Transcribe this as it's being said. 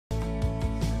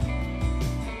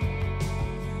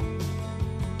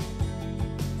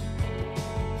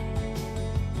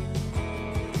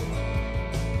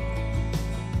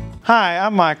Hi,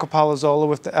 I'm Michael Polozola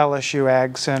with the LSU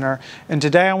Ag Center, and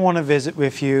today I want to visit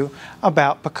with you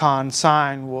about Pecan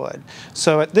Scion wood.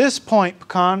 So at this point,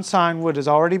 Pecan Scion wood has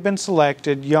already been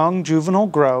selected, young juvenile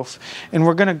growth, and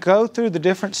we're going to go through the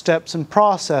different steps in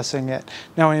processing it.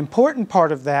 Now, an important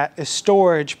part of that is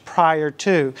storage prior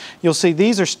to. You'll see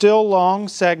these are still long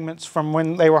segments from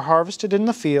when they were harvested in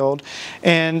the field,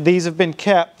 and these have been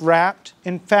kept wrapped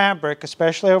in fabric,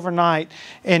 especially overnight,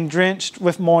 and drenched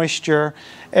with moisture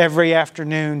every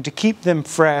afternoon to keep them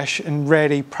fresh and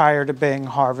ready prior to being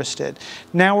harvested.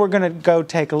 Now we're going to go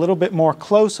take a little bit more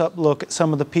close-up look at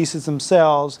some of the pieces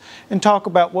themselves and talk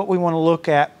about what we want to look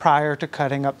at prior to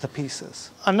cutting up the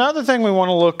pieces. Another thing we want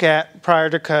to look at prior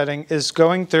to cutting is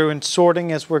going through and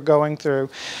sorting as we're going through.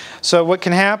 So what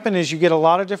can happen is you get a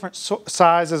lot of different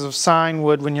sizes of scion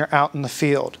wood when you're out in the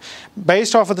field.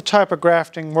 Based off of the type of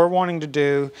grafting we're wanting to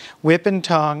do, whip and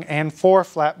tongue and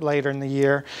 4-flap later in the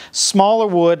year, smaller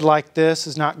wood like this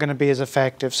is not going to be as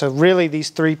effective. So really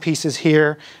these 3 pieces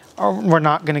here we're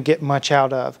not going to get much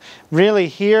out of. Really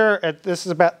here, this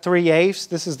is about 3/8.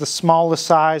 This is the smallest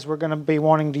size we're going to be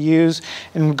wanting to use,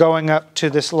 and going up to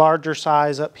this larger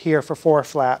size up here for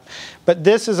 4-flap. But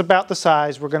this is about the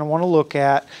size we're going to want to look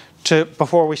at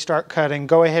before we start cutting.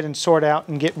 Go ahead and sort out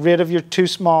and get rid of your 2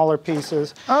 smaller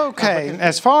pieces. Okay,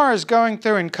 as far as going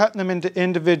through and cutting them into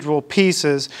individual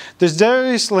pieces, there's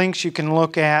various links you can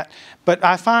look at, but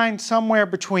I find somewhere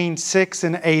between 6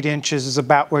 and 8 inches is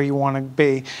about where you want to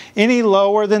be. Any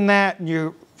lower than that,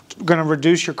 you're going to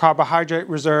reduce your carbohydrate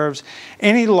reserves.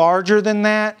 Any larger than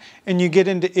that, and you get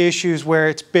into issues where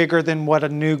it's bigger than what a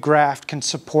new graft can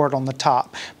support on the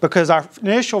top, because our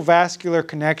initial vascular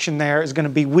connection there is going to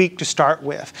be weak to start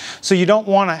with. So you don't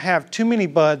want to have too many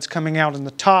buds coming out in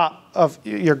the top of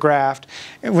your graft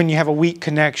when you have a weak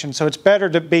connection. So it's better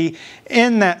to be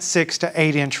in that 6 to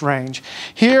 8 inch range.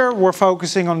 Here we're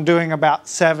focusing on doing about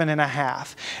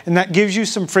 7.5, and that gives you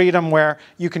some freedom where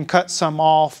you can cut some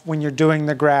off when you're doing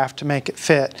the graft to make it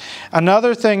fit.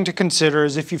 Another thing to consider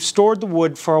is if you've stored the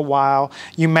wood for a while,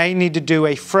 you may need to do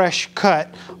a fresh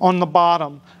cut on the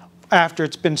bottom after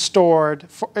it's been stored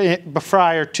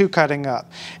prior to cutting up,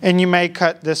 and you may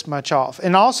cut this much off.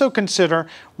 And also consider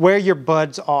where your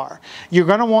buds are. You're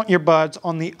going to want your buds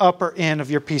on the upper end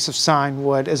of your piece of scion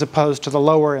wood as opposed to the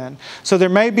lower end. So there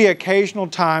may be occasional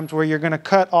times where you're going to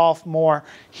cut off more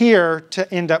here to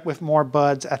end up with more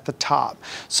buds at the top.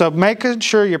 So making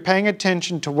sure you're paying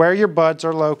attention to where your buds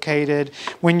are located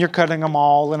when you're cutting them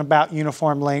all in about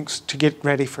uniform lengths to get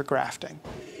ready for grafting.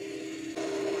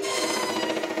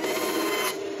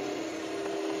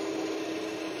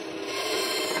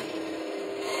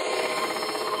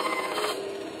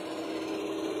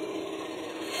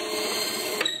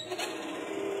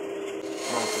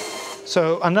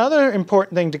 So another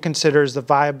important thing to consider is the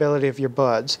viability of your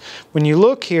buds. When you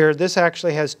look here, this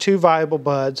actually has 2 viable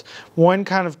buds, one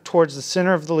kind of towards the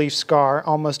center of the leaf scar,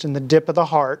 almost in the dip of the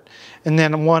heart, and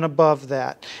then one above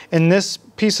that. And this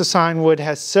piece of scion wood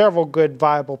has several good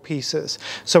viable pieces.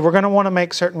 So we're going to want to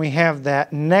make certain we have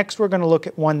that. Next, we're going to look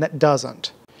at one that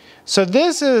doesn't. So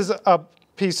this is a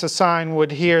piece of scion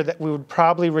wood here that we would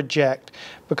probably reject,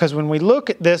 because when we look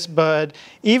at this bud,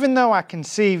 even though I can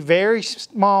see very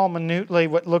small, minutely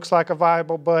what looks like a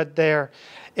viable bud there,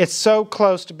 it's so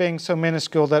close to being so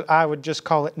minuscule that I would just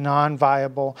call it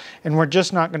non-viable, and we're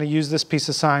just not going to use this piece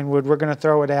of scion wood. We're going to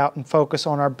throw it out and focus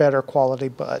on our better quality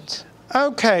buds.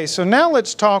 Okay, so now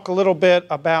let's talk a little bit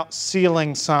about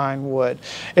sealing scion wood.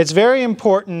 It's very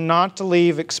important not to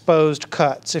leave exposed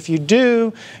cuts. If you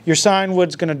do, your scion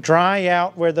wood's going to dry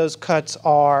out where those cuts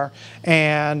are,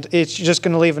 and it's just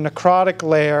going to leave a necrotic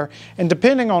layer. And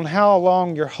depending on how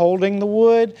long you're holding the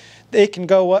wood, it can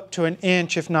go up to 1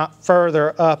 inch, if not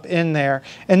further, up in there.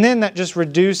 And then that just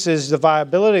reduces the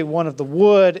viability of one of the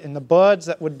wood and the buds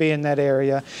that would be in that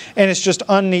area. And it's just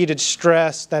unneeded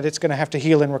stress that it's going to have to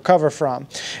heal and recover from.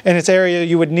 And it's area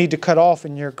you would need to cut off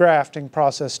in your grafting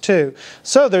process too.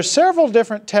 So there's several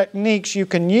different techniques you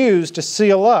can use to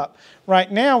seal up.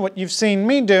 Right now, what you've seen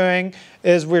me doing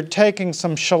is we're taking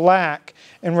some shellac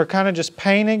and we're kind of just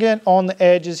painting it on the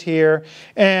edges here.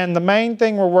 And the main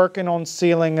thing we're working on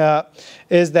sealing up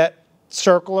is that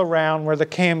circle around where the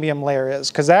cambium layer is,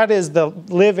 because that is the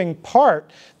living part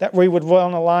that we would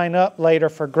want to line up later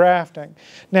for grafting.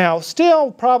 Now, still,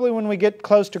 probably when we get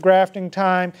close to grafting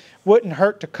time, wouldn't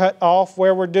hurt to cut off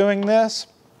where we're doing this.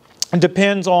 It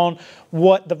depends on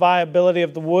what the viability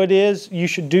of the wood is. You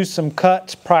should do some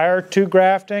cuts prior to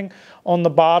grafting on the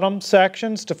bottom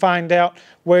sections to find out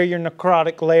where your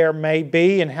necrotic layer may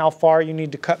be and how far you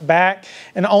need to cut back,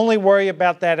 and only worry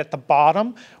about that at the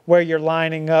bottom where you're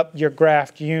lining up your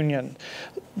graft union.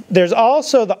 There's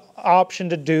also the option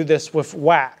to do this with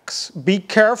wax. Be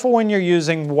careful when you're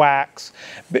using wax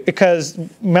because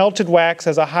melted wax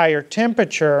has a higher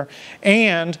temperature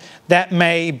and that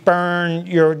may burn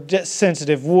your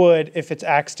sensitive wood if it's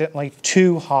accidentally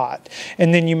too hot,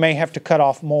 and then you may have to cut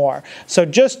off more. So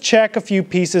just check a few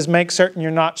pieces, make certain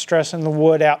you're not stressing the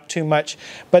wood out too much.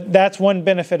 But that's one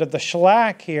benefit of the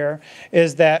shellac here,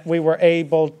 is that we were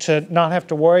able to not have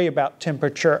to worry about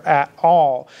temperature at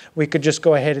all. We could just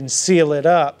go ahead and seal it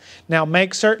up. Now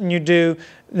make certain you do,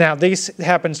 now these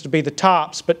happens to be the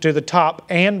tops, but do the top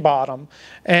and bottom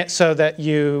so that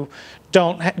you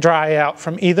don't dry out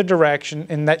from either direction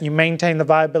and that you maintain the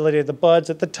viability of the buds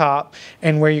at the top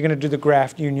and where you're going to do the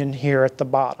graft union here at the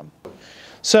bottom.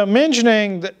 So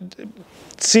mentioning that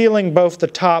sealing both the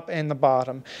top and the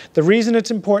bottom. The reason it's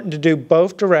important to do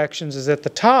both directions is at the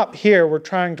top here we're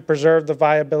trying to preserve the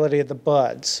viability of the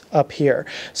buds up here.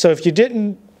 So if you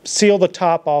didn't seal the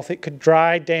top off, it could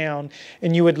dry down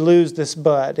and you would lose this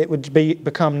bud. It would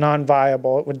become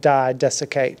non-viable. It would die,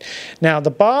 desiccate. Now the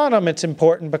bottom, it's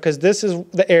important because this is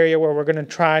the area where we're going to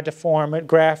try to form a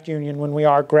graft union when we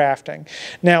are grafting.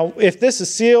 Now if this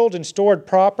is sealed and stored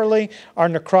properly, our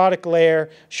necrotic layer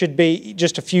should be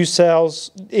just a few cells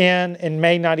in and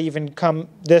may not even come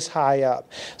this high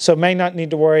up. So may not need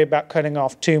to worry about cutting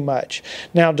off too much.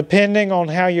 Now depending on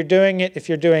how you're doing it, if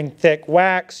you're doing thick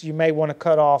wax, you may want to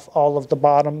cut off all of the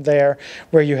bottom there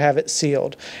where you have it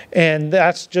sealed. And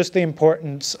that's just the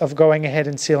importance of going ahead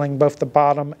and sealing both the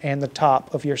bottom and the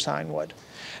top of your sign wood.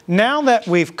 Now that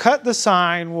we've cut the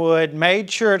sign wood,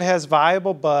 made sure it has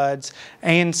viable buds,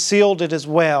 and sealed it as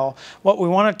well, what we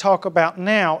want to talk about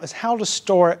now is how to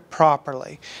store it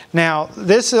properly. Now,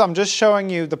 I'm just showing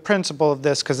you the principle of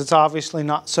this because it's obviously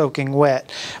not soaking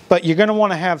wet. But you're going to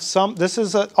want to have this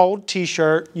is an old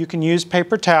t-shirt, you can use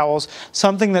paper towels,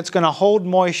 something that's going to hold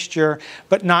moisture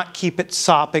but not keep it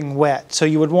sopping wet. So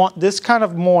you would want this kind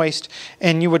of moist,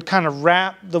 and you would kind of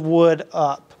wrap the wood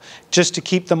up just to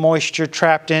keep the moisture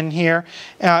trapped in here,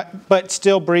 but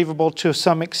still breathable to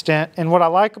some extent. And what I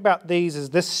like about these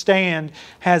is this stand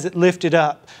has it lifted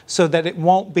up so that it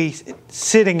won't be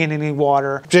sitting in any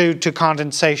water due to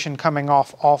condensation coming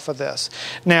off of this.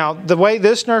 Now, the way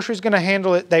this nursery is going to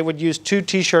handle it, they would use 2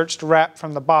 t-shirts to wrap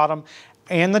from the bottom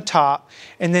and the top,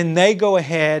 and then they go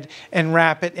ahead and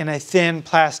wrap it in a thin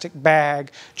plastic bag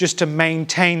just to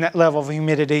maintain that level of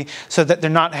humidity so that they're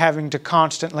not having to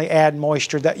constantly add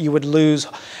moisture that you would lose,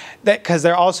 because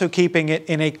they're also keeping it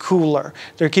in a cooler.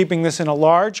 They're keeping this in a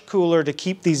large cooler to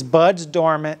keep these buds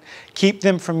dormant, keep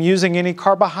them from using any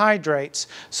carbohydrates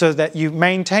so that you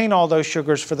maintain all those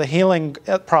sugars for the healing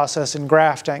process in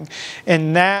grafting.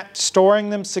 And that, storing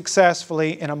them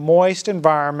successfully in a moist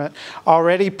environment,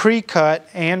 already pre-cut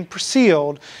and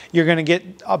sealed, you're going to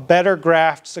get a better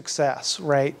graft success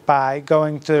rate by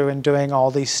going through and doing all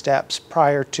these steps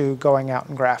prior to going out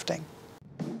and grafting.